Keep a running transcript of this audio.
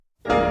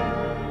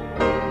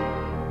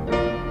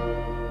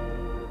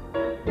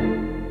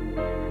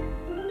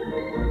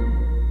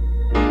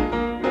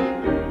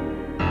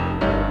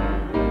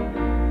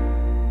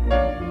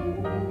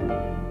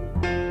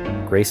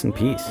Grace and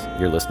peace.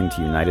 You're listening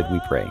to United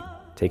We Pray.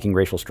 Taking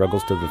racial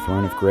struggles to the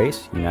throne of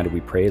grace, United We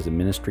Pray is a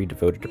ministry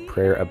devoted to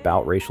prayer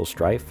about racial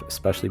strife,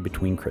 especially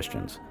between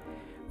Christians.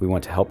 We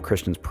want to help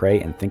Christians pray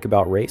and think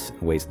about race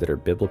in ways that are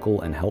biblical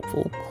and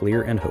helpful,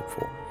 clear and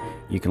hopeful.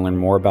 You can learn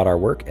more about our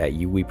work at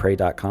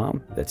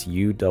uwepray.com. That's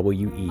uwepray.com,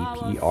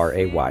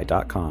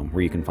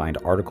 where you can find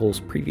articles,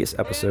 previous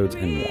episodes,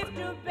 and more.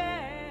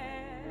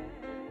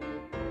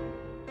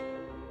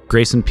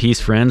 Grace and peace,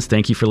 friends.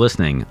 Thank you for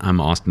listening. I'm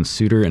Austin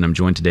Suter, and I'm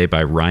joined today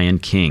by Ryan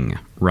King.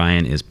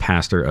 Ryan is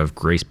pastor of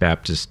Grace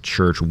Baptist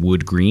Church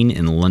Wood Green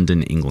in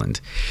London,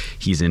 England.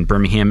 He's in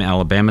Birmingham,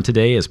 Alabama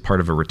today as part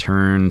of a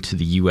return to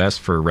the U.S.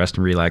 for rest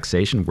and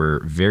relaxation.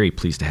 We're very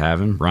pleased to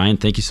have him. Ryan,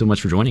 thank you so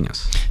much for joining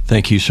us.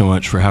 Thank you so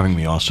much for having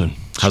me, Austin.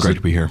 It's great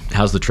to be here.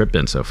 How's the trip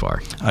been so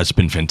far? It's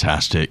been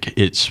fantastic.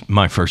 It's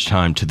my first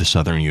time to the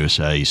Southern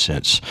USA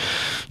since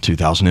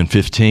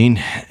 2015,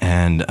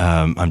 and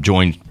I'm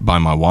joined by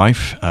my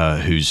wife,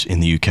 who's in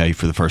the UK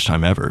for the first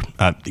time ever.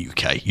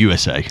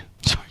 USA.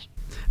 Sorry.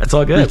 That's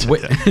all good.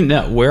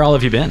 Where all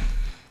have you been?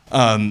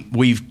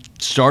 We've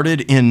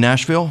started in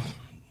Nashville,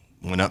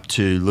 went up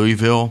to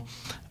Louisville,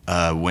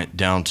 went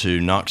down to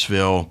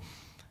Knoxville,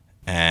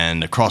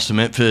 and across to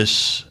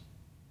Memphis,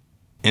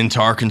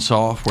 into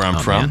Arkansas, where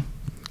I'm from. Man.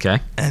 Okay.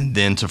 And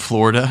then to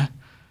Florida,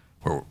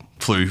 or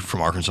flew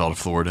from Arkansas to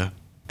Florida,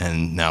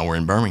 and now we're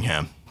in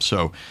Birmingham.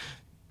 So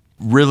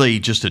really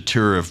just a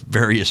tour of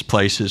various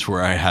places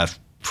where I have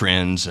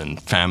friends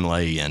and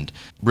family, and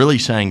really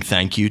saying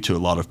thank you to a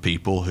lot of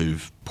people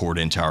who've poured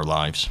into our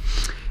lives.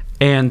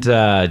 And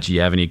do you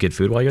have any good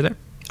food while you're there?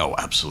 Oh,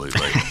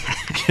 absolutely.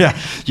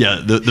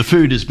 Yeah. The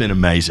food has been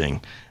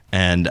amazing,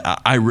 and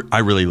I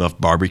really love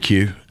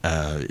barbecue.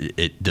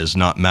 It does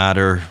not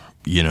matter,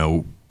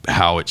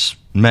 how it's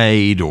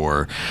made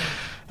or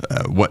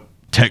what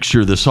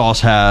texture the sauce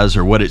has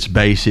or what its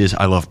base is.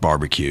 I love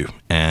barbecue,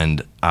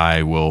 and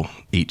I will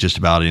eat just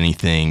about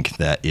anything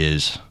that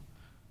is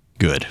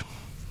good.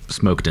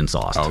 Smoked and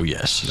sauced. Oh,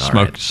 yes.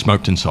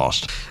 Smoked and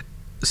sauced.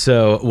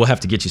 So we'll have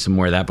to get you some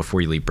more of that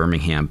before you leave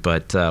Birmingham.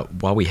 But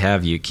while we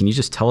have you, can you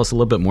just tell us a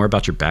little bit more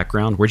about your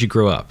background? Where'd you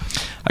grow up?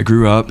 I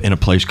grew up in a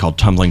place called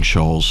Tumbling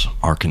Shoals,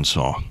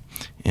 Arkansas,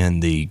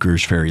 in the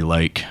Greers Ferry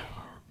Lake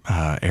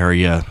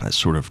area. That's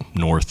sort of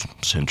north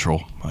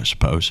central, I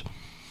suppose.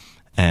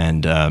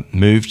 And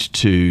moved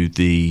to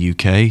the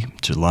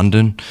UK, to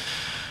London,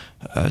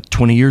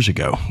 20 years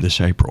ago this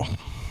April.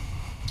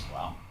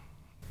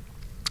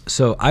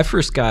 So I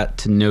first got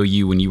to know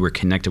you when you were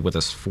connected with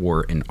us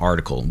for an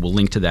article. We'll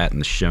link to that in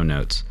the show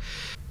notes.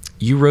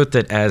 You wrote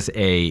that as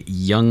a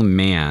young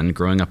man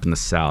growing up in the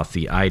South,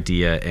 the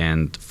idea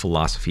and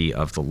philosophy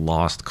of the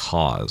lost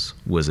cause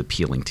was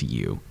appealing to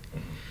you.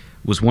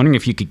 Was wondering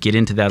if you could get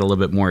into that a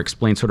little bit more,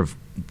 explain sort of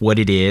what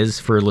it is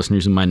for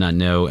listeners who might not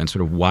know, and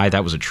sort of why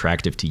that was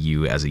attractive to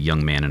you as a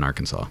young man in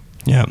Arkansas.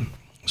 Yeah.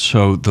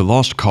 So the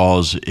lost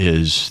cause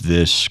is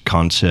this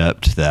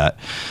concept that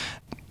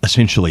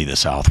essentially the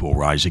South will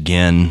rise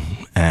again,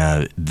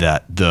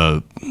 that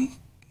the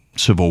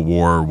Civil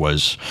War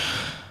was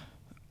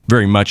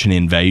very much an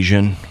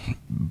invasion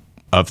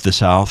of the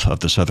South,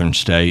 of the southern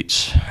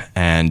states,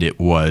 and it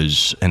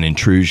was an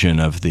intrusion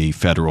of the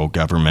federal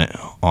government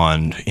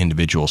on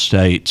individual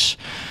states.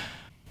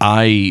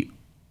 I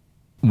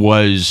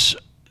was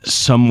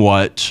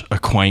somewhat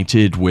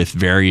acquainted with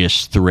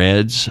various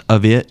threads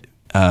of it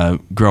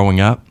growing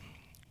up,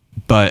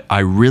 but I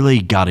really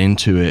got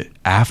into it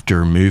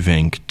after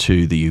moving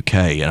to the UK,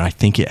 and I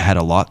think it had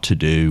a lot to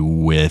do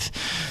with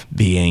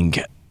being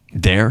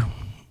there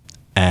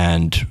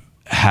and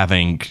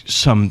having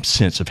some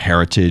sense of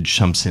heritage,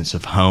 some sense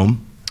of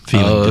home,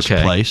 feeling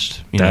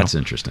displaced. That's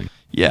interesting.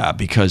 Yeah,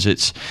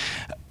 because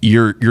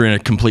you're in a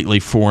completely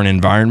foreign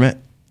environment,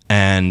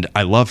 and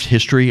I loved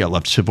history. I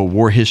loved Civil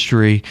War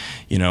history,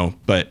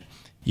 but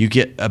you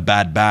get a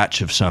bad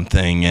batch of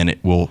something, and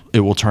it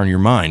will turn your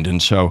mind.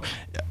 And so,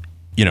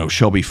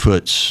 Shelby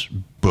Foote's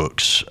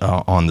books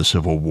on the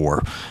Civil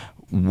War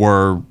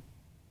were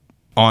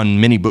on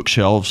many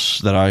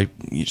bookshelves that I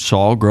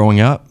saw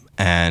growing up,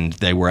 and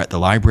they were at the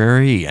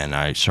library, and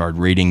I started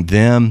reading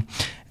them,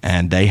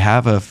 and they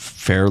have a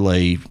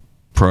fairly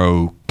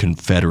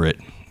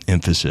pro-Confederate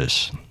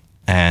emphasis.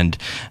 And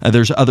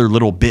there's other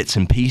little bits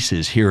and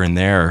pieces here and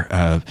there,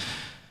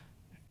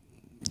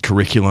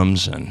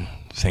 curriculums and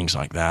things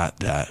like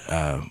that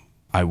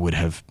I would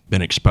have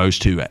been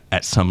exposed to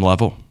at some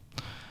level.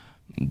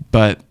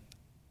 But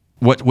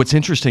what's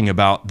interesting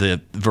about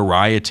the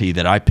variety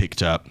that I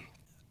picked up,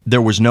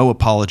 there was no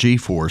apology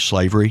for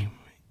slavery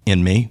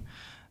in me.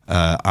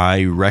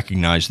 I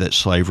recognized that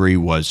slavery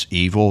was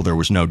evil. There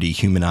was no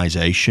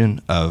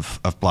dehumanization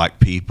of black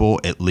people,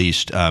 at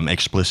least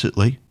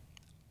explicitly.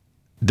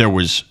 There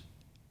was,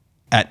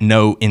 at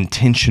no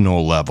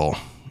intentional level,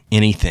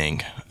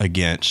 anything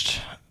against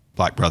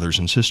black brothers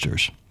and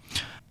sisters.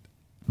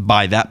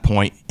 By that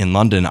point in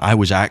London, I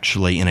was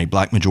actually in a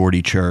black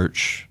majority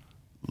church,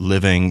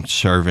 living,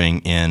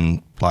 serving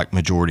in black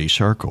majority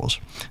circles.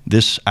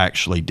 This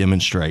actually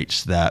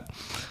demonstrates that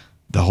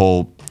the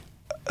whole,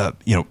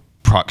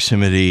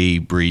 proximity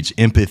breeds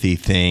empathy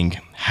thing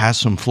has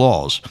some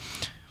flaws.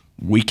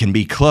 We can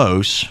be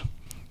close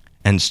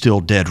and still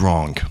dead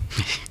wrong.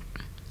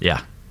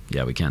 Yeah,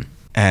 we can.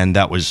 And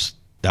that was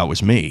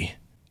me.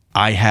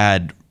 I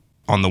had,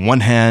 on the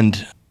one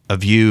hand, a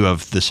view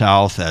of the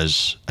South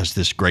as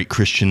this great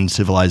Christian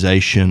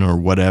civilization or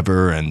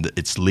whatever, and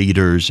its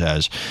leaders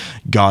as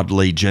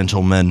godly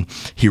gentlemen,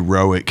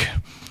 heroic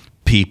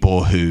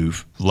people who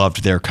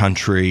loved their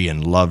country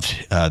and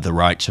loved the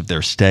rights of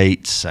their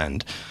states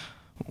and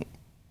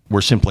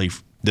were simply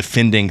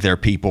defending their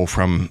people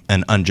from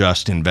an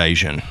unjust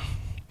invasion.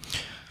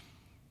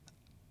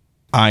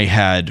 I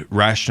had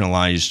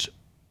rationalized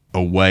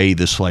away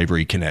the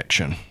slavery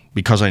connection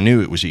because I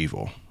knew it was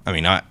evil. I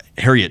mean,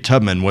 Harriet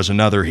Tubman was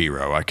another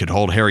hero. I could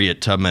hold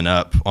Harriet Tubman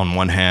up on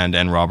one hand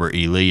and Robert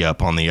E. Lee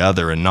up on the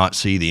other and not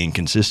see the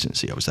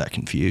inconsistency. I was that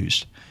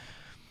confused.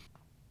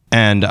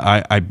 And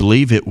I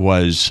believe it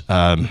was,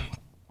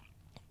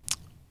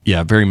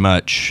 very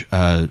much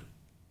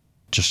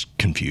just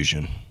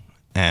confusion.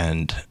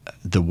 And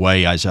the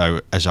way as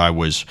I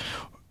was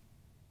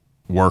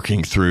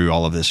working through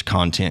all of this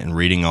content and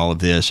reading all of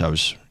this, I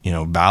was,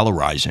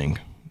 valorizing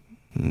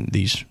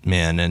these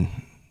men, and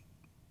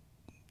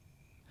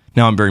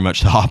now I'm very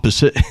much the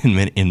opposite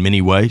in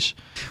many ways.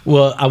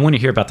 Well, I want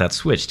to hear about that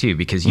switch too,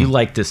 because you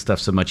like this stuff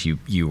so much.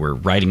 You were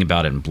writing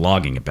about it and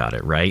blogging about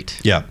it, right?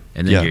 Yeah.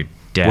 And then your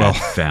dad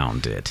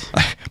found it.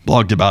 I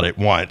blogged about it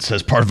once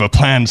as part of a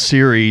planned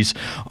series.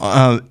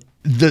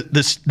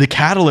 The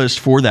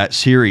catalyst for that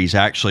series,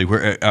 actually,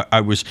 where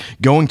I was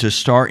going to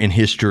start in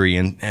history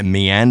and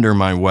meander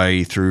my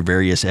way through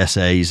various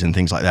essays and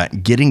things like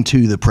that, getting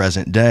to the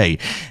present day.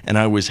 And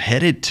I was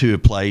headed to a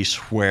place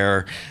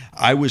where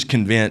I was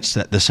convinced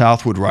that the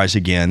South would rise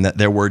again, that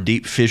there were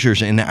deep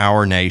fissures in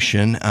our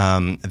nation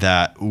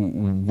that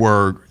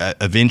were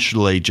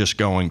eventually just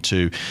going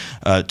to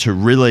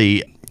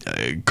really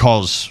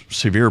cause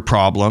severe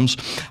problems.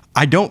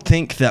 I don't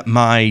think that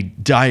my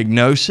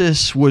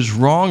diagnosis was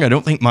wrong. I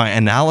don't think my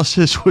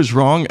analysis was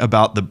wrong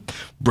about the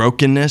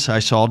brokenness I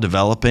saw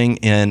developing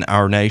in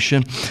our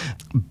nation.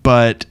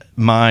 But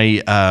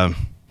my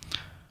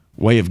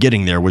way of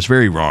getting there was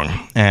very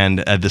wrong. And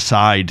the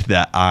side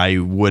that I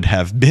would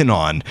have been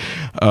on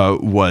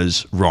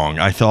was wrong.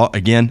 I thought,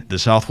 again, the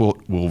South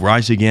will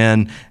rise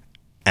again,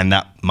 and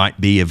that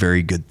might be a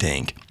very good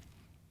thing.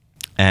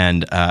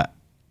 And I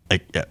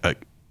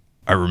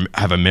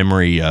have a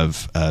memory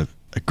of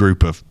a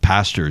group of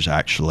pastors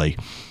actually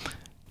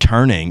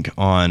turning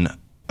on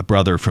a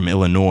brother from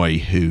Illinois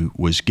who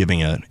was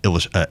giving a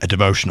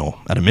devotional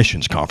at a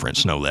missions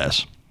conference, no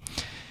less.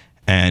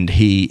 And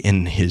he,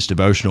 in his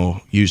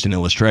devotional, used an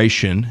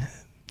illustration,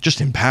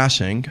 just in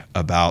passing,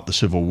 about the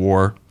Civil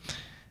War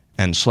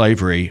and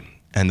slavery,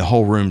 and the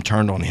whole room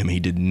turned on him.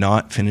 He did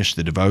not finish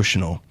the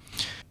devotional.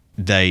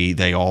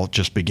 They all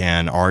just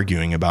began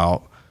arguing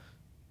about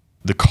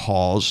the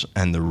cause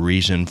and the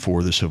reason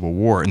for the Civil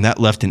War. And that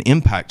left an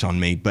impact on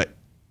me, but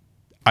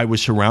I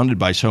was surrounded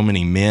by so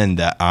many men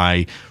that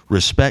I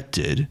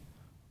respected,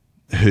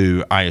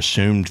 who I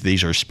assumed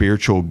these are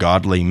spiritual,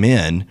 godly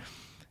men,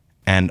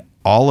 and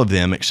all of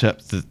them,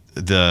 except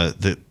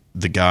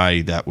the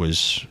guy that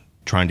was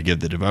trying to give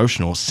the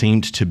devotional,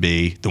 seemed to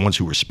be, the ones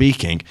who were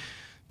speaking,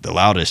 the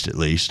loudest at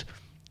least,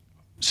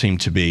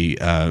 seemed to be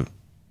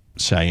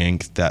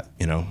saying that,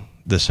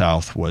 the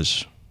South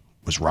was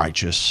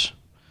righteous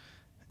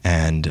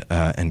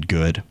and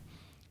good.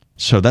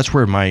 So that's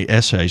where my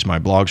essays, my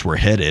blogs were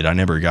headed. I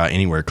never got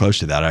anywhere close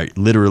to that. I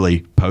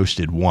literally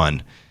posted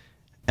one,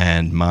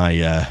 and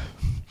my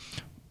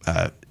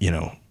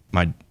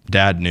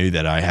dad knew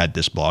that I had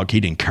this blog.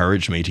 He'd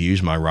encouraged me to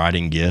use my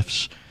writing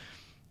gifts,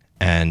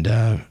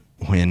 and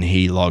when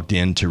he logged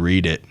in to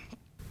read it,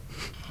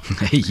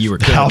 you were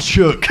the house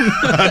shook.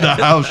 The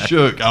house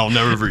shook. I'll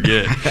never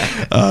forget.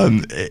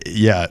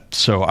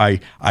 So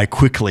I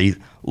quickly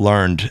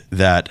learned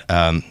that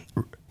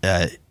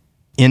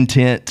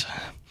intent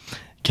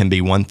can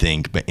be one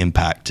thing, but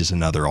impact is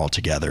another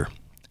altogether.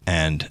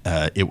 And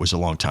it was a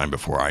long time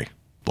before I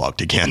blogged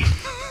again.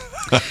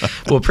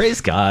 Well, praise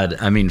God.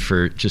 I mean,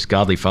 for just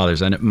godly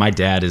fathers. And my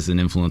dad is an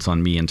influence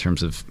on me in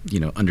terms of,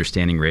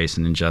 understanding race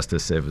and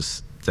injustice.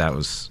 That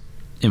was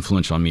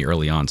influential on me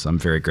early on. So I'm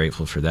very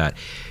grateful for that.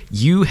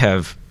 You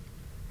have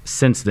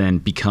since then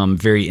become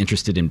very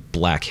interested in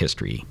Black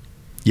history.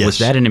 Yes. Was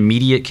that an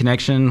immediate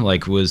connection?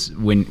 Like, was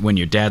when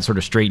your dad sort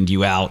of straightened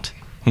you out,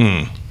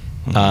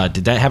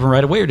 did that happen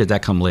right away, or did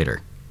that come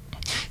later?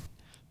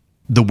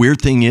 The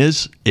weird thing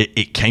is,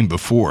 it came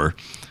before.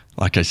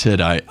 Like I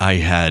said, I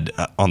had,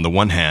 on the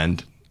one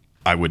hand,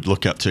 I would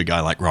look up to a guy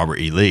like Robert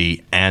E.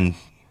 Lee and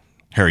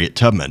Harriet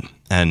Tubman.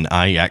 And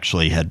I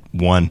actually had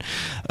won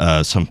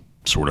some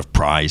sort of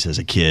prize as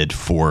a kid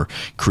for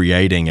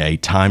creating a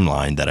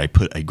timeline that I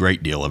put a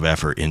great deal of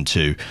effort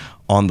into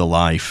on the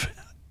life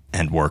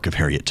and work of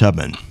Harriet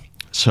Tubman.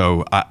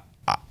 So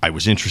I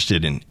was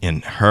interested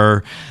in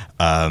her.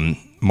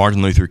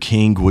 Martin Luther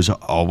King was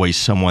always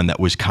someone that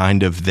was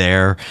kind of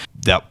there.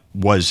 That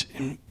was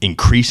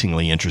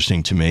increasingly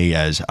interesting to me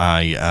as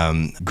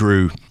I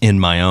grew in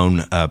my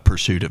own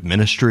pursuit of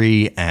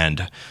ministry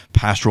and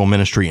pastoral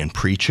ministry and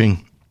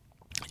preaching.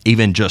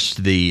 Even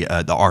just the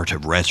art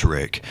of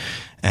rhetoric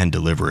and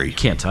delivery.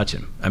 Can't touch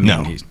him. I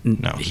mean,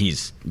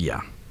 he's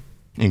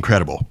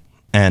incredible.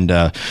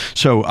 And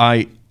so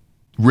I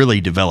really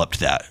developed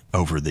that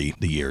over the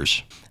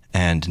years.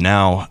 And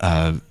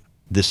now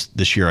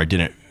this year I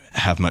didn't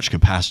have much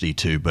capacity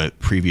to, but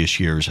previous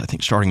years, I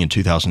think starting in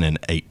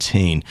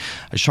 2018,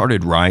 I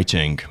started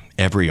writing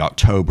every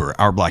October.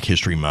 Our Black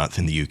History Month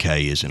in the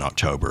UK is in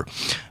October.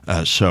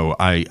 So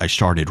I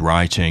started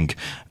writing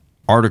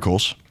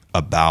articles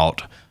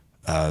about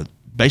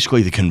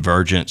basically the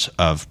convergence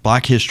of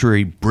Black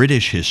history,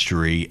 British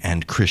history,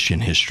 and Christian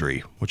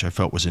history, which I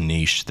felt was a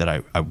niche that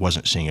I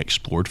wasn't seeing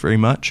explored very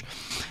much.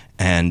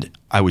 And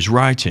I was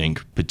writing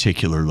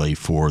particularly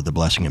for the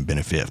blessing and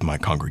benefit of my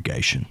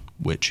congregation,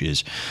 which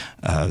is,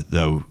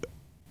 though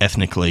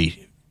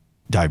ethnically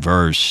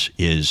diverse,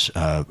 is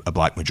a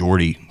Black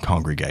majority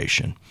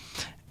congregation.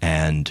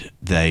 And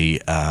they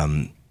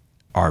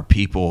are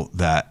people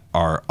that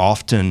are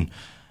often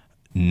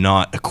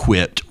not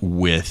equipped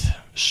with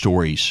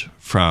stories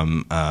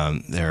from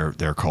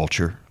their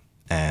culture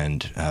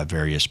and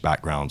various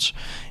backgrounds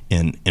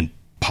in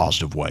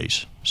positive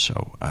ways.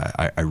 So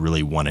I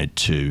really wanted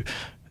to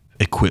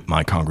equip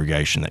my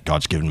congregation that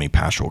God's given me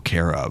pastoral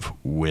care of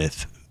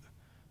with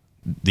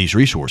these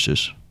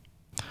resources,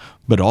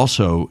 but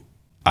also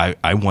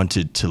I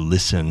wanted to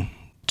listen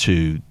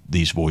to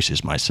these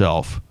voices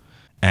myself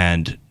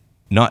and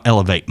not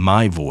elevate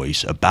my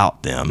voice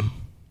about them,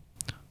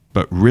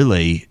 but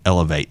really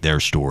elevate their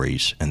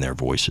stories and their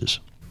voices.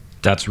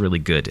 That's really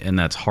good, and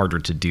that's harder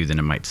to do than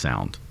it might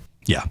sound.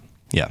 Yeah,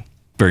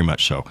 very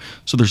much so.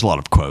 So there's a lot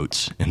of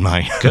quotes in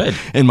my good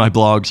in my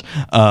blogs,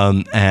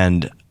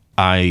 and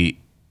I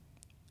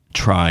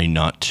try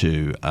not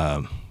to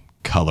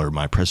color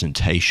my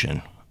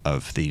presentation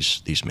of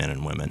these men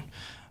and women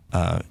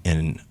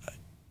in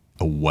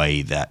a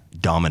way that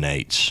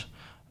dominates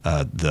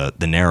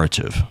the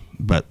narrative,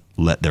 but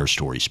let their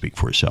story speak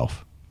for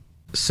itself.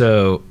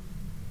 So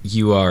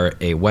you are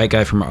a white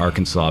guy from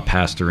Arkansas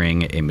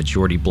pastoring a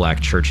majority Black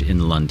church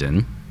in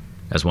London,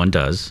 as one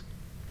does.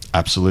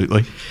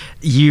 Absolutely.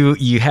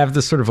 You have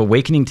this sort of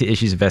awakening to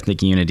issues of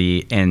ethnic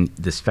unity and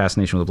this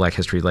fascination with Black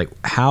history. Like,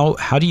 how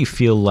do you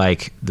feel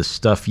like the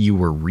stuff you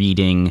were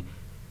reading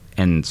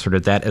and sort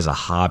of that as a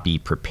hobby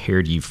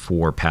prepared you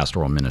for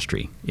pastoral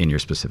ministry in your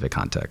specific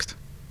context?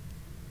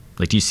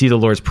 Like, do you see the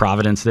Lord's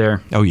providence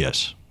there? Oh,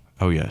 yes.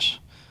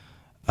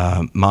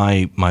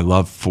 My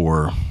love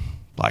for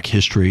Black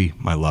history,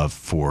 my love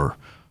for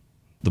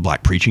the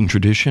Black preaching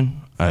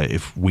tradition,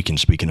 if we can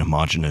speak in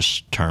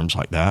homogenous terms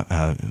like that,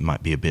 it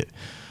might be a bit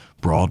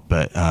broad,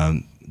 but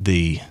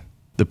the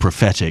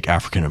prophetic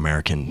African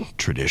American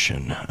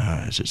tradition,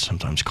 as it's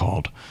sometimes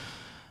called,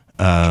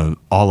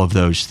 all of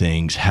those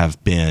things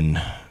have been,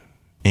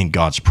 in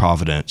God's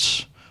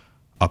providence,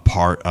 a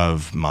part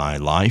of my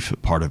life, a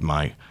part of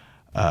my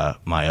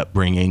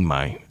upbringing,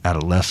 my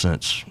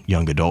adolescence,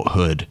 young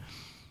adulthood,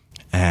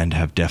 and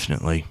have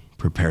definitely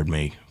prepared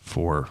me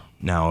for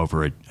now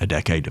over a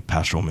decade of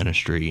pastoral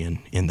ministry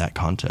in that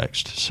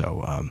context.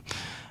 So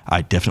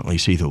I definitely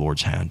see the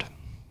Lord's hand.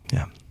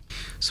 Yeah.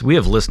 So we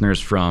have listeners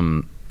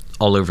from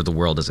all over the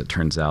world, as it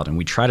turns out, and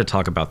we try to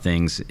talk about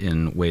things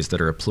in ways that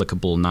are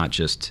applicable not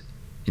just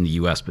in the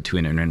U.S., but to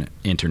an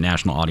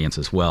international audience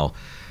as well.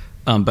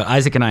 But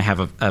Isaac and I have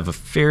a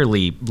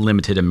fairly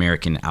limited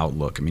American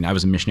outlook. I mean, I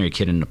was a missionary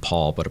kid in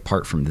Nepal, but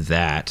apart from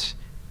that,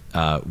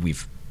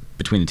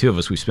 between the two of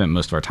us, we've spent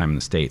most of our time in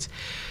the States.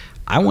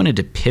 I wanted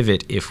to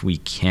pivot, if we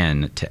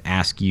can, to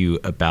ask you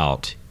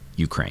about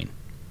Ukraine.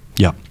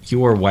 Yeah.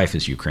 Your wife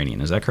is Ukrainian,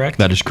 is that correct?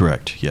 That is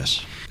correct,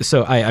 yes.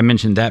 So I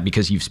mentioned that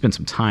because you've spent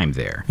some time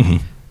there.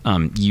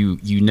 Mm-hmm.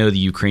 You know the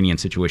Ukrainian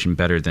situation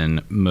better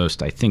than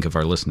most, I think, of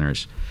our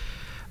listeners.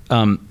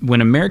 When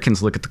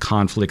Americans look at the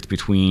conflict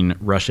between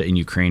Russia and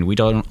Ukraine, we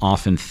don't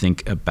often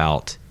think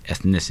about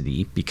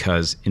ethnicity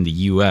because in the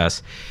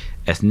U.S.,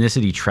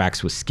 ethnicity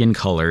tracks with skin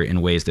color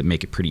in ways that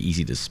make it pretty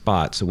easy to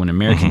spot. So when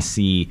Americans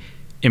see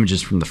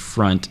images from the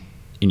front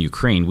in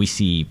Ukraine, we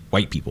see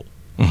white people.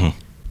 Mm-hmm.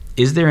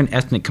 Is there an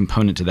ethnic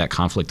component to that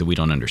conflict that we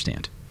don't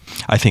understand?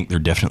 I think there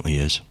definitely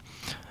is.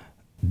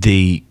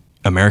 The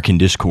American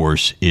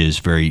discourse is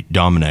very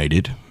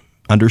dominated,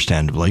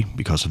 understandably,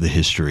 because of the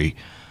history,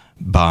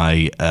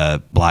 by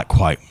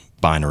black-white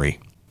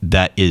binary.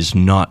 That is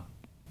not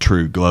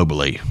true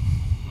globally.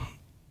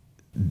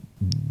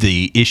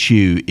 The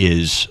issue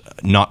is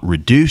not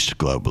reduced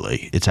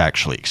globally, it's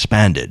actually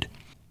expanded.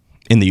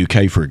 In the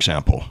UK, for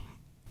example,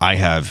 I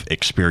have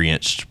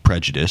experienced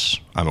prejudice.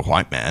 I'm a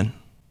white man,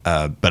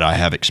 but I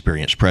have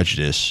experienced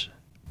prejudice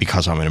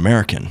because I'm an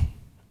American.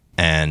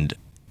 And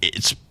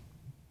it's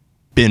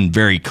been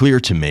very clear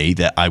to me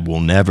that I will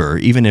never,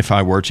 even if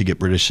I were to get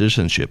British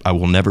citizenship, I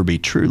will never be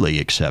truly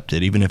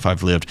accepted. Even if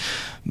I've lived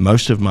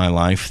most of my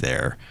life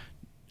there,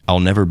 I'll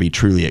never be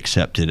truly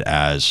accepted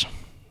as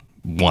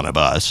one of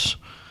us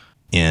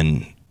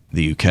in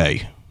the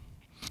UK.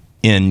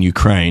 In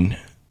Ukraine,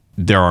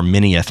 there are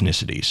many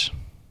ethnicities.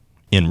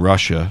 In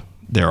Russia,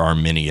 there are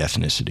many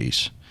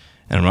ethnicities.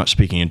 And I'm not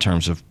speaking in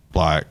terms of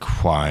black,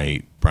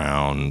 white,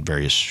 brown,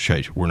 various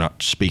shades. We're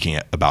not speaking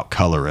about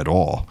color at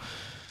all.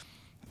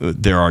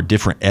 There are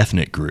different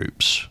ethnic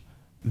groups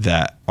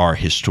that are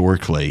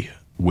historically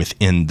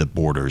within the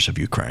borders of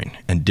Ukraine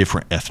and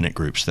different ethnic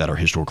groups that are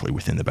historically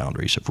within the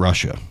boundaries of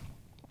Russia.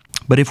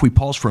 But if we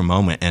pause for a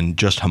moment and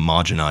just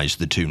homogenize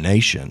the two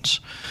nations,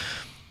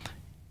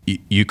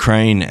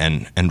 Ukraine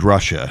and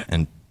Russia,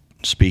 and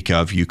speak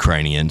of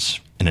Ukrainians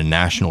in a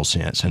national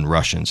sense and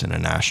Russians in a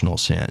national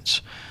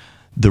sense,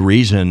 the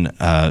reason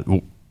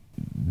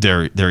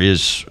there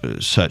is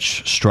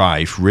such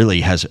strife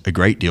really has a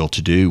great deal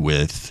to do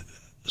with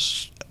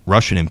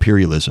Russian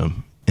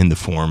imperialism in the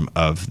form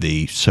of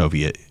the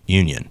Soviet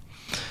Union.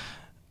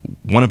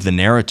 One of the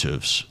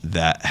narratives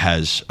that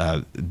has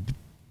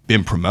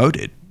been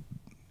promoted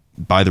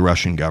by the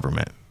Russian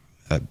government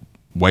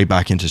way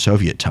back into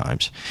Soviet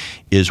times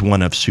is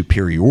one of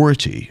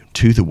superiority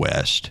to the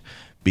West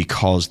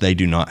because they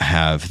do not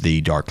have the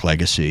dark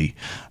legacy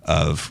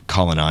of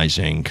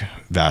colonizing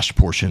vast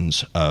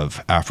portions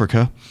of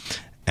Africa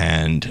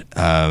and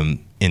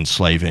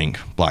enslaving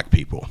black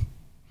people.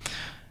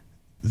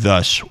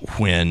 Thus,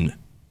 when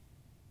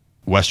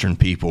Western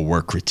people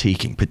were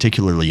critiquing,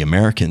 particularly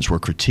Americans were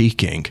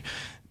critiquing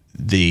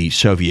the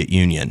Soviet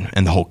Union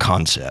and the whole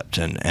concept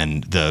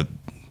and the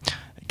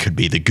could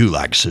be the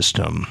Gulag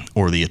system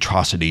or the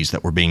atrocities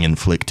that were being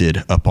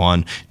inflicted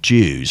upon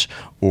Jews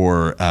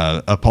or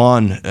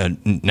upon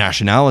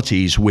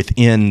nationalities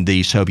within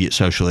the Soviet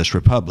Socialist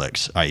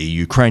republics, i.e.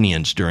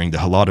 Ukrainians during the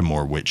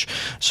Holodomor, which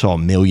saw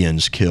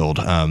millions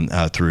killed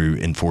through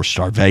enforced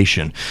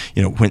starvation.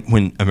 You know,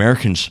 when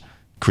Americans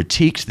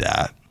critiqued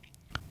that,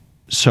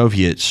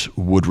 Soviets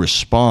would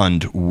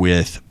respond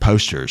with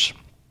posters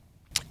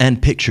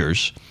and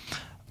pictures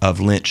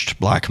of lynched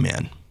black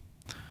men.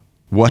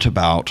 What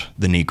about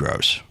the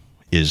Negroes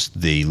is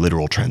the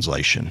literal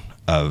translation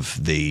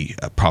of the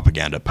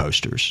propaganda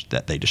posters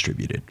that they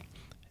distributed.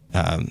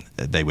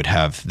 They would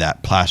have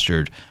that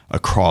plastered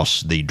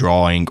across the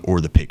drawing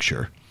or the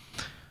picture.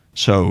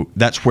 So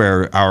that's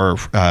where our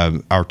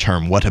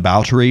term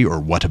whataboutery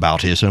or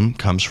whataboutism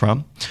comes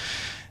from.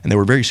 And they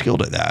were very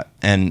skilled at that.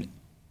 And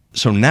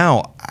so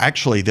now,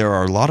 actually, there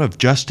are a lot of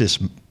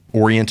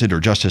justice-oriented or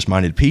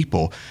justice-minded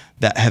people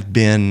that have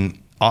been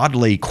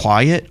oddly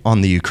quiet on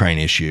the Ukraine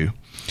issue.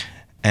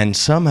 And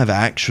some have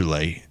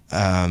actually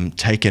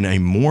taken a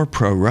more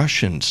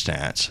pro-Russian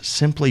stance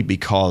simply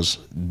because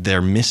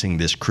they're missing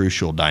this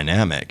crucial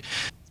dynamic.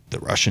 The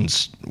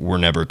Russians were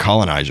never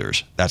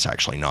colonizers. That's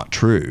actually not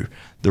true.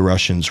 The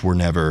Russians were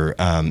never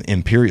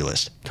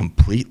imperialists.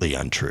 Completely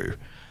untrue.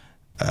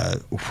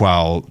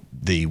 While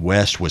the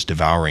West was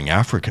devouring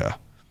Africa,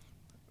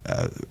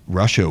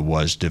 Russia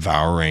was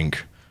devouring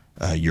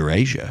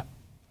Eurasia.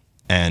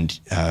 And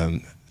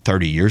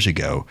 30 years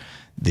ago,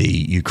 the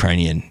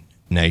Ukrainian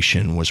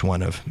nation was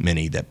one of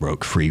many that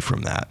broke free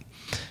from that.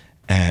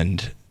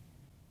 And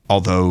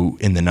although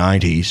in the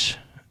 90s,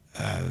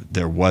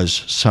 there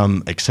was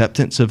some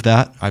acceptance of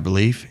that, I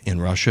believe,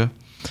 in Russia,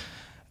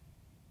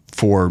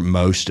 for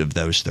most of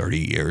those 30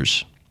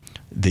 years,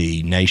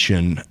 the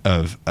nation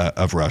of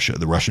Russia,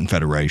 the Russian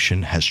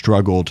Federation, has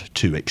struggled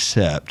to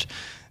accept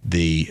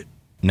the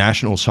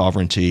national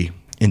sovereignty,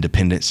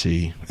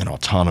 independency, and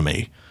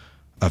autonomy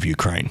of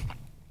Ukraine.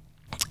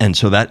 And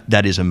so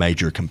that is a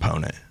major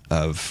component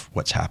of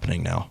what's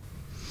happening now.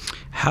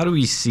 How do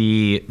we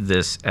see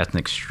this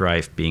ethnic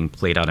strife being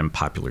played out in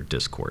popular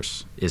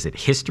discourse? Is it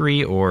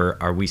history, or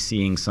are we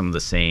seeing some of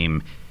the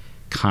same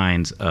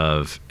kinds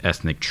of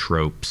ethnic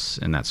tropes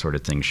and that sort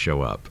of thing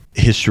show up?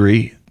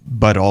 History,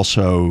 but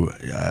also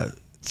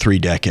 3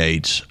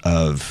 decades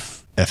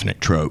of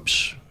ethnic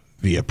tropes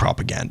via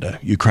propaganda.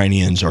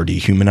 Ukrainians are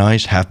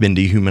dehumanized, have been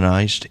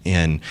dehumanized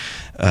in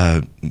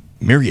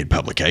myriad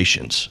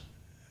publications.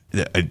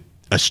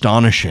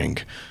 Astonishing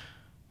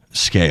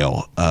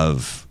scale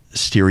of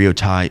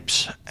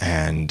stereotypes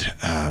and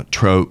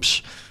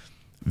tropes,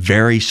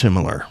 very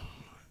similar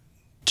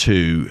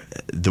to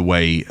the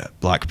way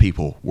black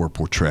people were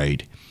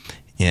portrayed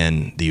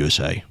in the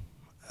USA.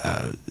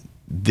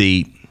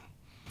 The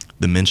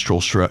minstrel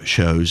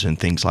shows and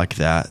things like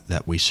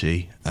that we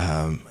see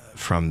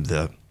from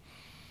the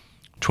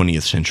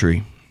 20th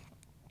century,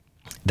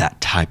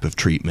 that type of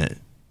treatment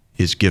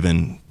is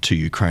given to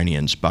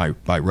Ukrainians by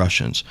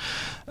Russians.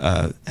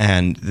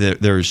 And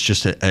there's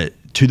just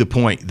to the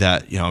point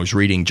that, I was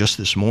reading just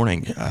this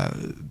morning,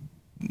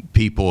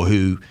 people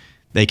who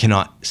they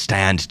cannot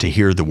stand to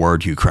hear the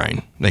word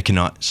Ukraine. They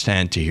cannot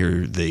stand to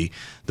hear the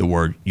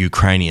word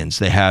Ukrainians.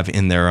 They have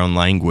in their own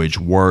language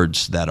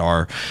words that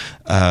are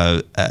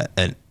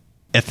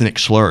ethnic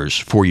slurs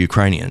for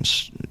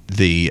Ukrainians.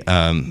 The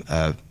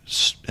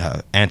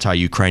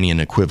anti-Ukrainian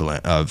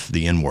equivalent of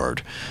the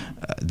N-word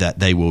that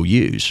they will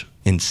use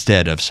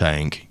instead of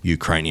saying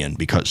Ukrainian,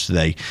 because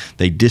they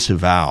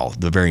disavow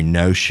the very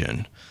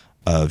notion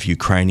of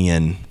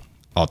Ukrainian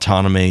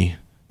autonomy,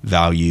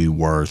 value,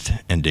 worth,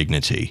 and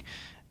dignity.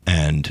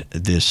 And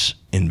this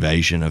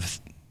invasion of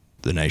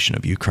the nation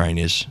of Ukraine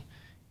is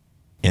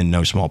in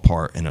no small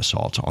part an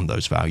assault on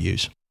those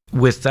values.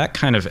 With that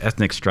kind of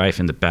ethnic strife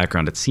in the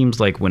background, it seems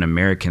like when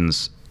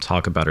Americans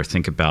talk about or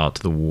think about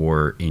the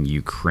war in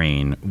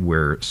Ukraine,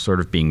 we're sort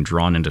of being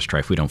drawn into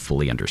strife we don't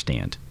fully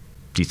understand.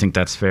 Do you think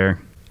that's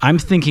fair? I'm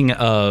thinking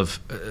of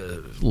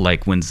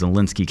like when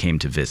Zelensky came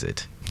to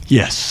visit.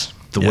 Yes.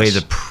 The way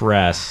the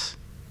press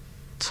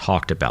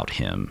talked about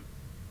him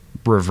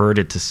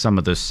reverted to some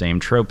of those same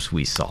tropes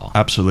we saw.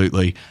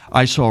 Absolutely.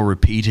 I saw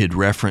repeated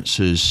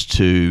references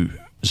to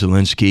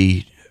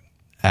Zelensky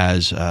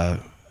as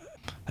a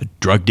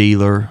drug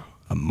dealer,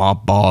 a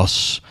mob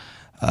boss.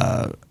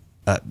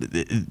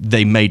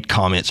 They made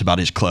comments about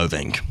his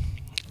clothing.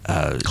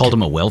 Called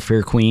him a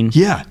welfare queen?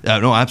 Yeah,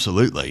 no,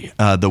 absolutely.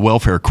 The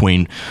welfare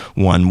queen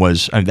one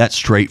was, that's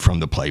straight from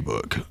the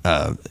playbook.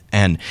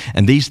 And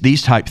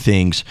these type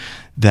things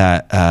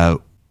that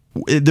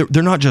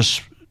they're not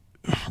just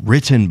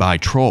written by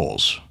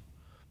trolls,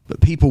 but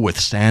people with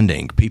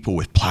standing, people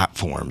with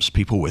platforms,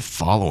 people with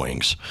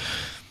followings.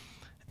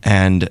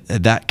 And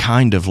that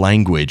kind of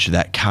language,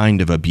 that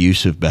kind of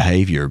abusive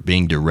behavior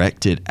being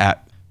directed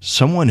at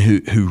someone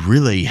who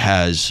really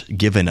has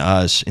given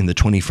us in the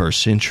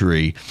 21st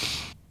century,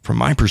 from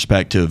my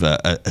perspective,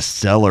 a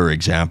stellar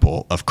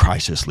example of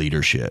crisis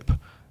leadership.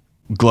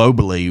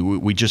 Globally,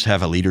 we just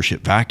have a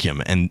leadership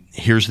vacuum, and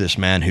here's this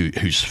man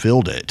who's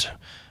filled it.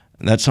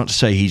 And that's not to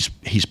say he's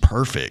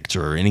perfect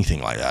or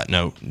anything like that.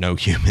 No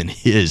human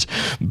is,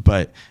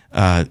 but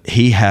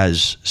he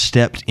has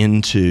stepped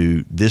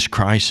into this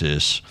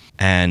crisis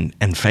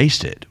and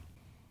faced it.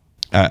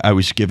 I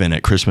was given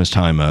at Christmas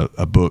time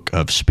a book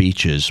of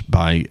speeches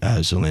by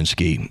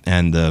Zelensky,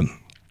 and the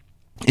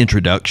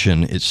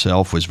introduction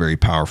itself was very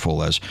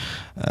powerful as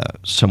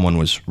someone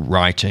was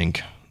writing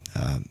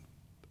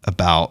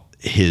about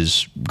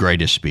his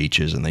greatest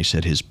speeches, and they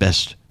said his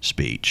best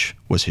speech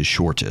was his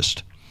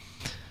shortest.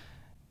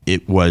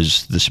 It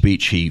was the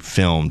speech he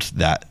filmed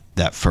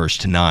that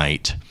first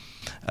night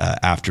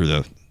after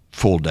the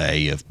full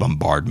day of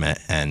bombardment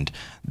and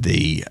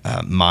the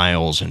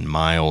miles and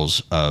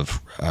miles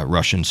of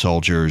Russian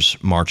soldiers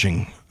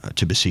marching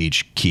to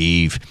besiege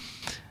Kyiv.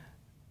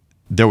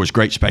 There was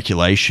great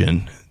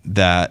speculation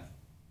that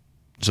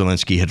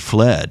Zelensky had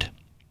fled.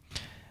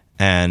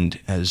 And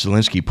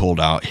Zelensky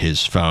pulled out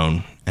his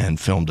phone and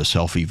filmed a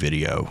selfie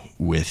video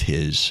with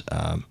his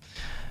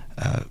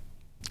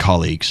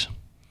colleagues.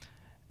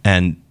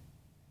 And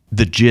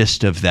the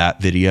gist of that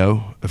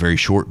video, a very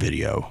short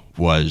video,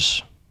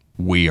 was,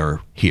 we are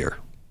here.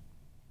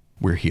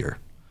 We're here.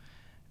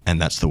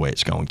 And that's the way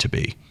it's going to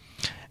be.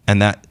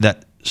 And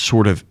that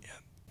sort of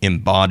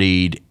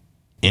embodied,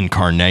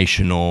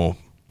 incarnational,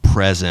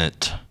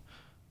 present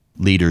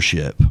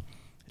leadership,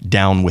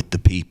 down with the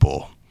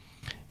people,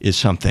 is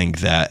something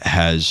that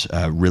has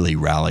really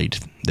rallied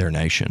their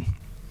nation.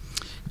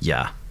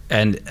 Yeah.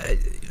 And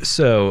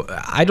so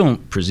I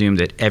don't presume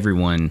that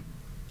everyone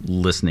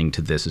listening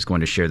to this is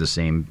going to share the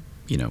same,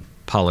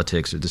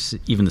 politics or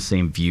even the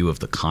same view of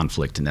the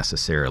conflict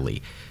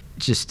necessarily.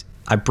 Just,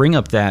 I bring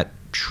up that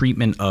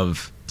treatment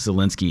of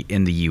Zelensky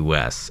in the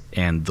U.S.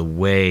 and the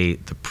way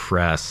the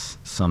press,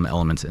 some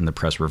elements in the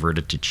press,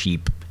 reverted to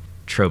cheap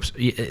tropes,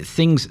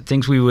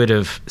 things we would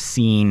have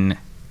seen,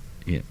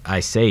 I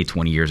say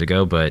 20 years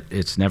ago, but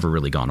it's never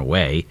really gone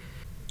away.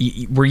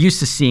 We're used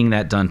to seeing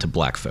that done to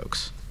black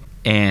folks.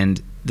 And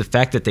the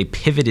fact that they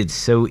pivoted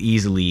so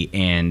easily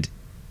and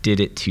did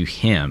it to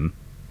him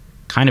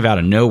kind of out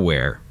of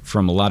nowhere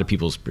from a lot of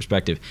people's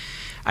perspective,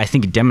 I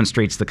think it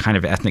demonstrates the kind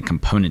of ethnic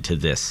component to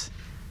this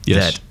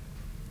that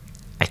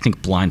I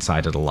think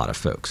blindsided a lot of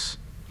folks.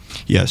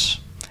 Yes.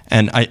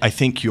 And I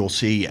think you'll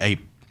see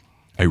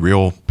a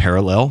real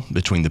parallel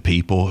between the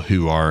people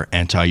who are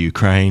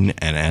anti-Ukraine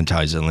and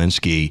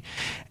anti-Zelensky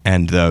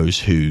and those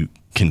who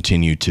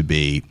continue to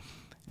be,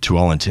 to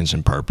all intents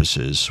and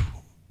purposes,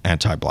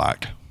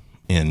 anti-black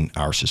in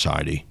our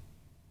society.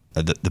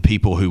 The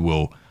people who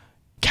will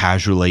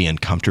casually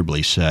and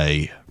comfortably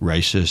say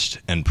racist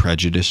and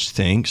prejudiced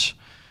things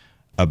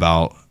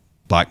about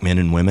black men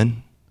and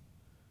women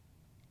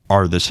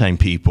are the same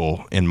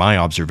people, in my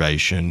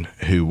observation,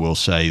 who will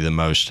say the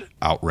most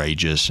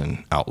outrageous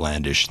and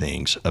outlandish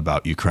things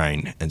about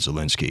Ukraine and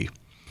Zelensky.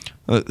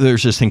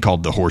 There's this thing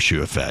called the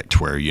horseshoe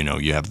effect where,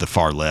 you have the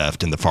far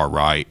left and the far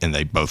right, and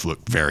they both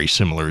look very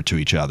similar to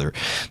each other.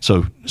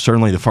 So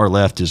certainly the far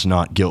left is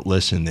not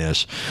guiltless in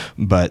this,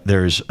 but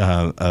there's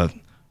a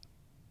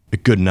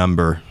good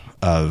number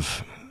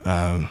of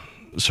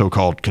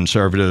so-called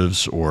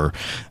conservatives or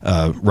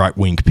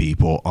right-wing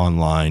people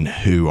online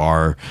who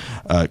are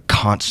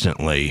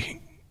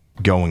constantly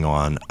going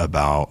on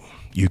about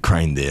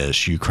Ukraine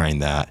this, Ukraine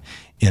that,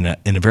 in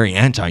a very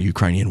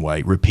anti-Ukrainian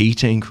way,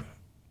 repeating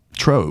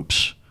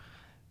tropes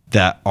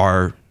that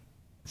are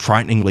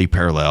frighteningly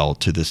parallel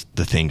to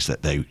the things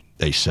that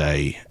they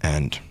say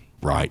and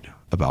write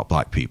about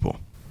black people.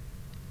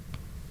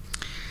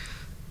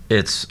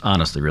 It's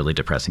honestly really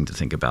depressing to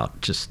think about,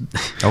 just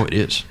it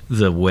is.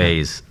 The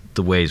ways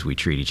the ways we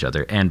treat each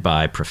other, and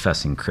by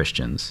professing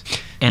Christians.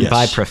 And Yes.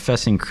 by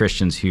professing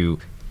Christians who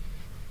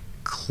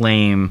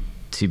claim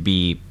to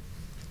be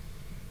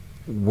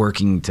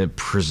working to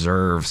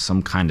preserve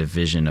some kind of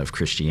vision of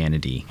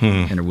Christianity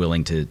and are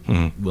willing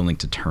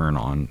to turn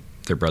on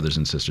their brothers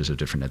and sisters of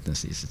different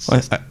ethnicities. It's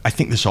Well, I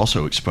think this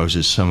also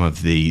exposes some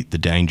of the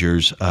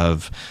dangers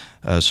of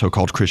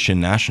so-called Christian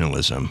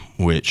nationalism,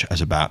 which,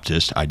 as a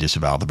Baptist, I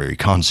disavow the very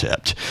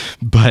concept.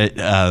 But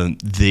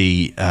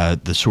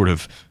the sort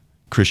of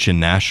Christian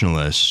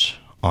nationalists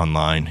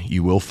online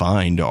you will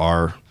find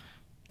are,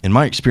 in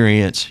my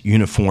experience,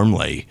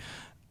 uniformly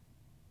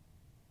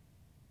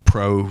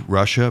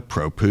pro-Russia,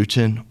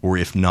 pro-Putin, or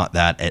if not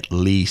that, at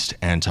least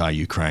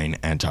anti-Ukraine,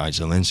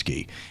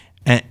 anti-Zelensky.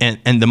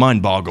 And the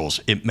mind boggles.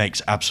 It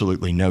makes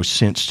absolutely no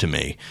sense to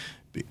me.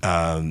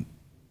 But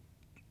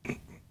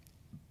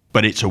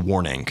it's a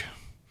warning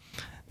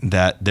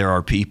that there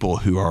are people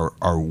who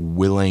are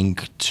willing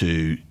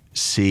to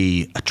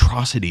see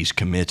atrocities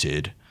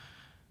committed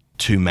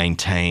to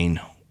maintain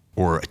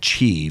or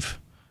achieve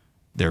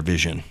their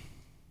vision.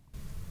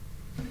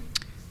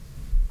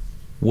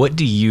 What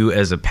do you,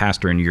 as a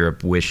pastor in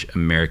Europe, wish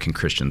American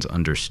Christians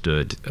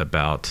understood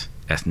about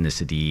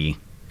ethnicity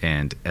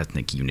and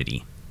ethnic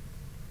unity?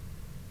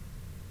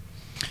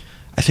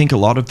 I think a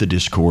lot of the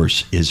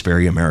discourse is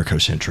very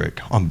Americocentric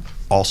on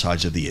all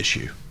sides of the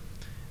issue.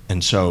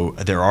 And so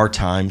there are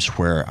times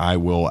where I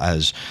will,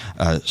 as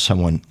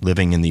someone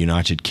living in the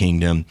United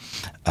Kingdom,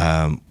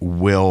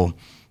 will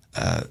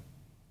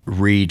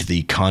read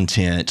the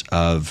content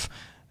of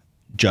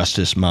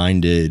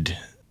justice-minded,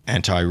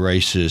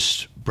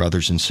 anti-racist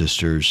brothers and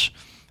sisters,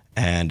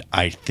 and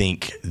I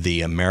think the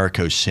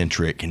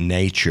Americocentric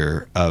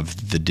nature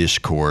of the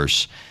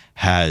discourse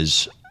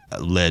has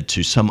led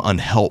to some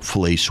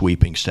unhelpfully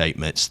sweeping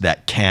statements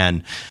that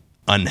can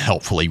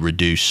unhelpfully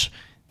reduce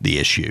the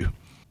issue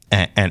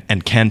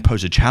and can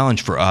pose a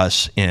challenge for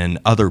us in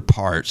other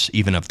parts,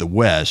 even of the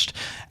West,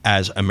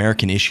 as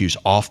American issues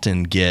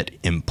often get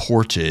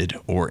imported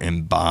or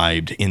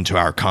imbibed into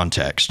our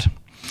context.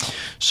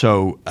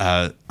 So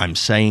I'm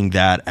saying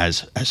that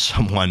as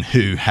someone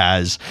who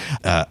has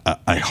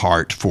a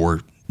heart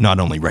for not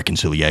only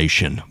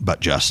reconciliation,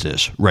 but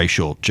justice,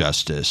 racial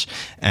justice.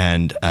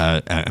 And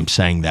I'm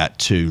saying that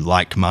to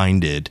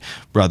like-minded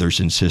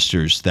brothers and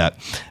sisters that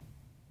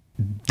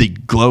the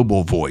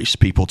global voice,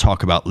 people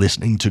talk about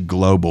listening to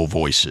global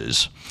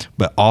voices,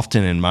 but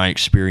often in my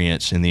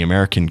experience in the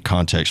American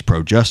context,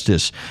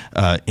 pro-justice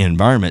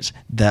environments,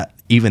 that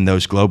even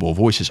those global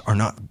voices are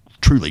not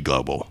truly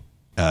global.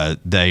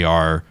 They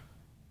are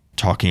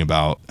talking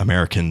about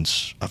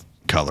Americans of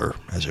color,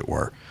 as it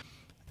were.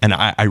 And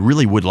I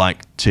really would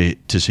like to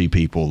see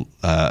people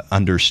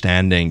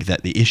understanding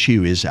that the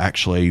issue is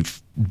actually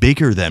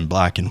bigger than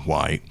black and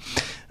white.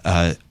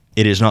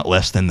 It is not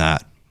less than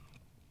that.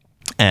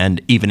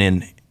 And even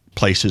in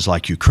places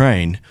like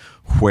Ukraine,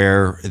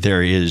 where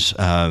there is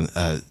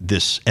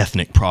this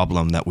ethnic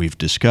problem that we've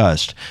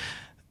discussed,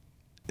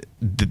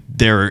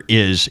 there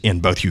is in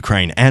both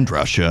Ukraine and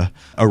Russia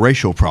a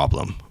racial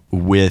problem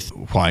with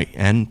white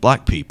and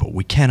black people.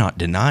 We cannot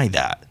deny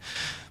that.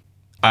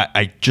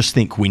 I just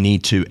think we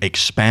need to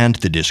expand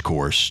the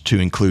discourse to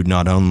include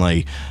not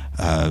only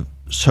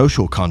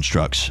social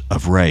constructs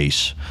of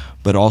race,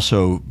 but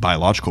also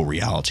biological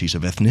realities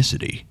of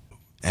ethnicity.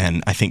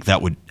 And I think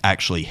that would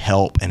actually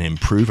help and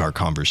improve our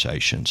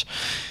conversations.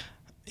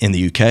 In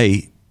the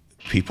UK,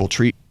 people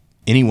treat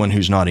anyone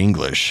who's not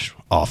English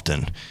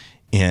often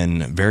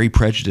in very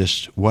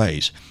prejudiced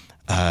ways.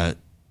 At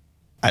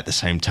the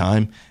same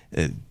time,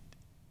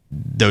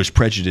 those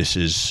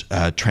prejudices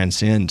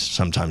transcend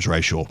sometimes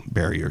racial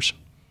barriers.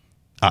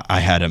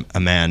 I had a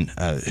man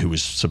who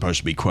was supposed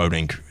to be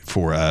quoting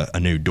for a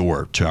new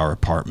door to our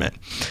apartment,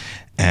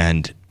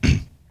 and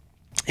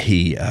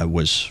he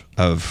was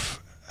of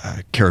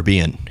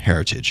Caribbean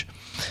heritage.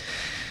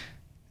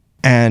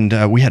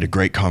 And we had a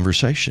great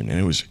conversation, and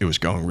it was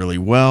going really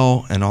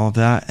well and all of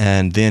that.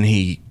 And then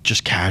he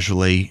just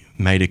casually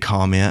made a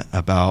comment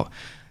about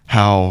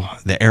how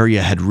the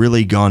area had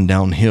really gone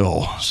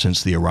downhill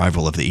since the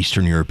arrival of the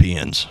Eastern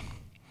Europeans.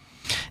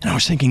 And I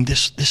was thinking,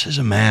 this is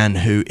a man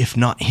who, if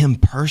not him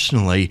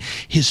personally,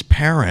 his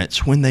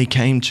parents, when they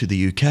came to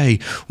the UK,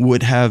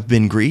 would have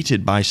been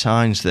greeted by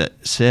signs that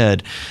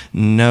said,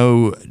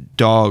 "No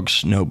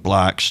dogs, no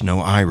blacks, no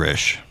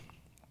Irish."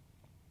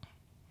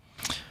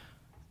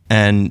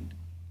 And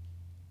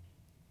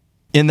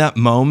in that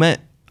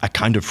moment, I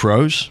kind of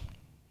froze.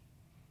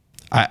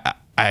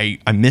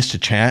 I missed a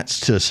chance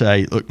to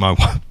say, "Look,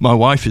 my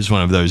wife is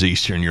one of those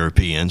Eastern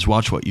Europeans.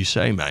 Watch what you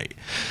say, mate."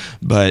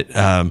 But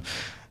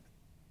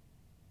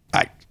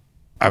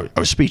I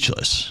was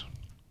speechless.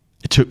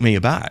 It took me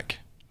aback.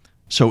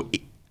 So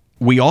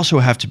we also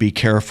have to be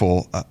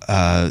careful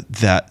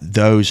that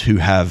those who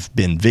have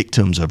been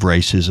victims of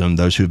racism,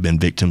 those who have been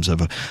victims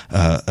of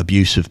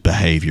abusive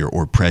behavior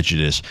or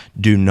prejudice,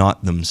 do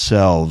not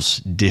themselves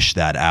dish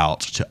that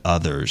out to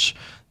others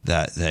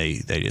that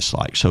they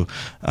dislike. So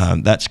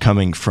that's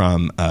coming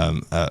from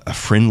a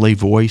friendly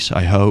voice,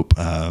 I hope,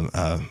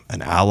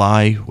 an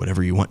ally,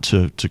 whatever you want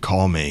to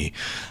call me.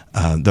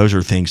 Those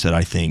are things that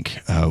I think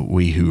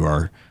we who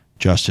are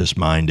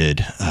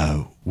justice-minded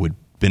would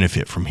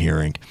benefit from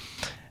hearing.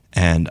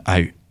 And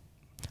I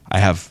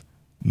have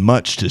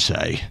much to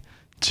say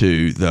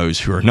to those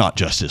who are not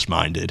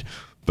justice-minded,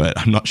 but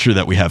I'm not sure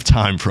that we have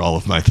time for all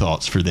of my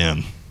thoughts for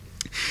them.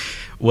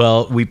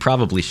 Well, we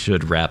probably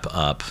should wrap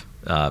up.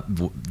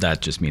 That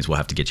just means we'll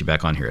have to get you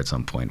back on here at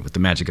some point. With the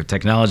magic of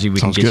technology, we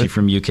can get you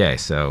from UK.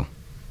 So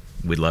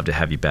we'd love to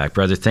have you back.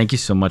 Brother, thank you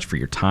so much for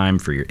your time,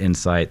 for your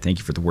insight. Thank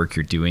you for the work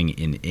you're doing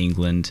in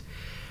England.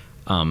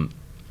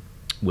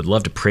 Would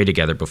love to pray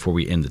together before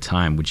we end the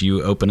time. Would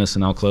you open us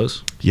and I'll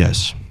close?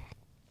 Yes.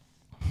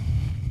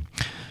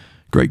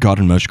 Great God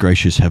and most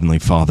gracious Heavenly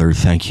Father,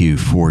 thank you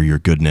for your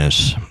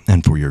goodness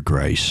and for your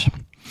grace.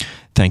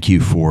 Thank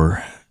you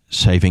for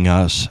saving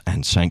us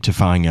and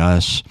sanctifying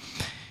us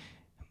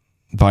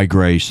by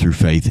grace through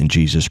faith in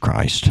Jesus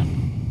Christ.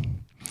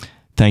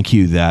 Thank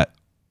you that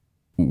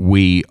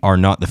we are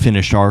not the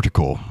finished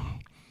article.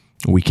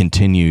 We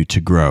continue to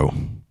grow.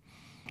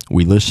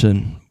 We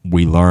listen,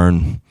 we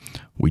learn,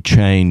 we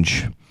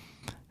change,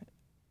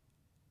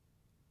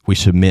 we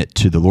submit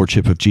to the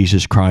Lordship of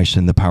Jesus Christ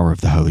and the power of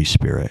the Holy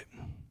Spirit.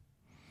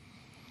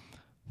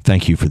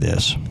 Thank you for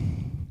this.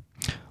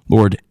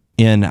 Lord,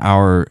 in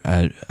our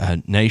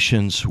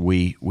nations,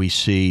 we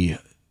see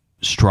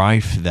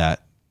strife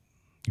that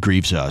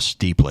grieves us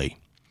deeply.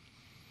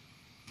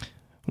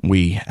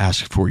 We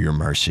ask for your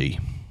mercy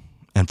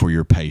and for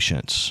your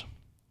patience.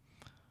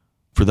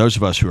 For those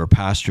of us who are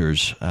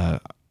pastors,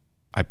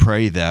 I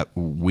pray that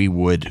we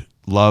would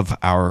love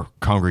our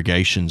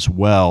congregations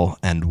well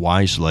and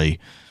wisely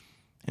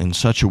in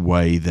such a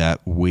way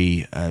that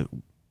we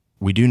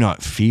do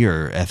not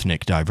fear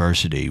ethnic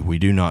diversity. We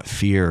do not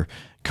fear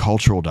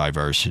cultural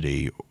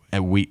diversity.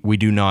 And we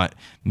do not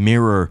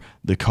mirror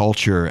the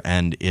culture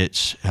and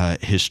its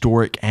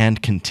historic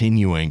and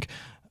continuing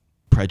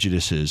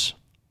prejudices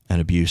and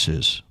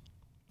abuses.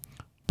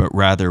 But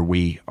rather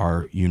we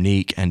are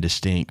unique and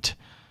distinct.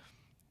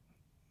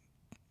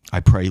 I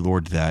pray,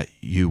 Lord, that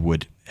you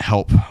would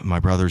help my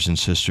brothers and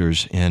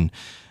sisters in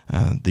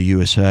the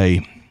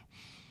USA.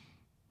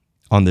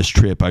 On this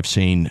trip, I've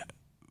seen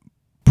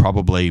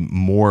probably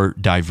more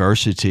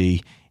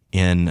diversity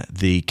in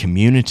the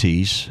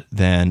communities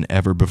than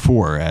ever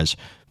before as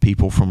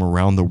people from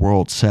around the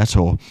world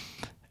settle,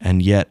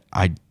 and yet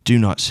I do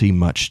not see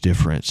much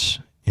difference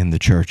in the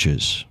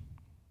churches.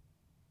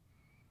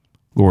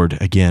 Lord,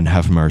 again,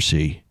 have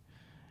mercy,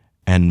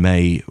 and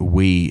may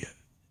we,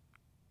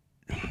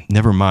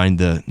 never mind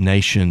the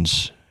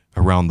nations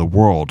around the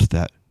world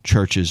that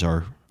churches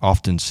are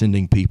often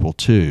sending people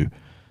to,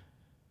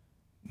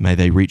 may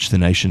they reach the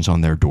nations on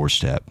their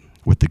doorstep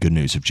with the good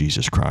news of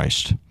Jesus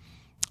Christ,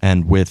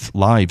 and with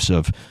lives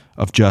of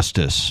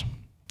justice,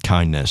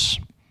 kindness,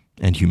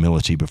 and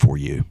humility before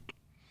you.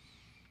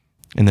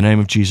 In the name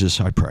of Jesus,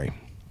 I pray.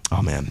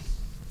 Amen.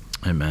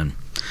 Amen.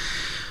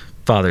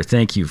 Father,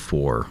 thank you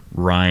for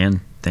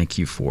Ryan. Thank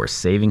you for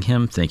saving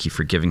him. Thank you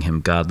for giving him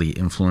godly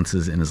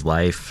influences in his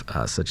life,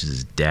 such as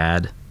his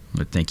dad.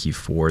 Lord, thank you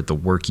for the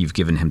work you've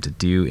given him to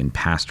do in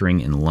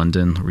pastoring in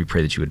London. Lord, we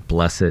pray that you would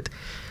bless it.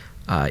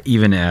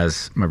 Even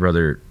as my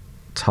brother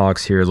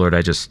talks here, Lord,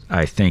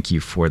 I thank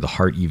you for the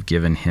heart you've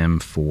given him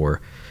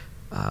for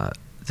the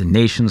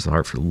nations, the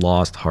heart for the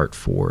lost, the heart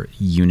for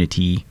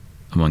unity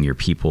among your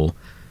people.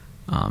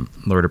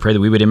 Lord, I pray that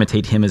we would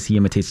imitate him as he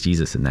imitates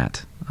Jesus in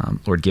that.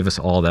 Lord, give us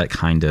all that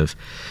kind of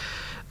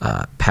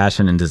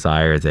passion and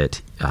desire that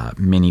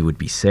many would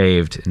be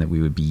saved and that we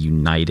would be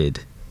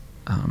united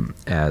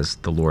as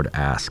the Lord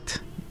asked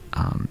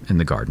in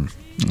the garden.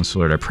 And so,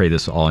 Lord, I pray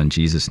this all in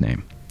Jesus'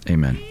 name.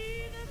 Amen.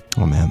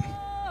 Amen.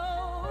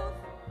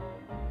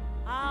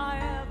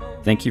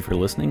 Thank you for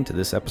listening to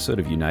this episode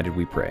of United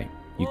We Pray.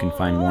 You can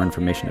find more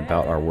information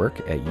about our work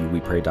at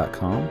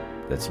uwepray.com.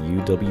 That's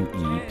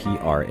uwepray.com.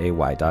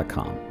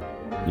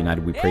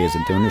 United We Pray is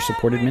a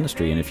donor-supported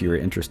ministry, and if you are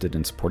interested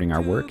in supporting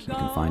our work, you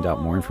can find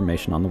out more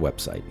information on the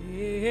website.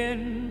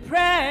 In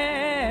prayer.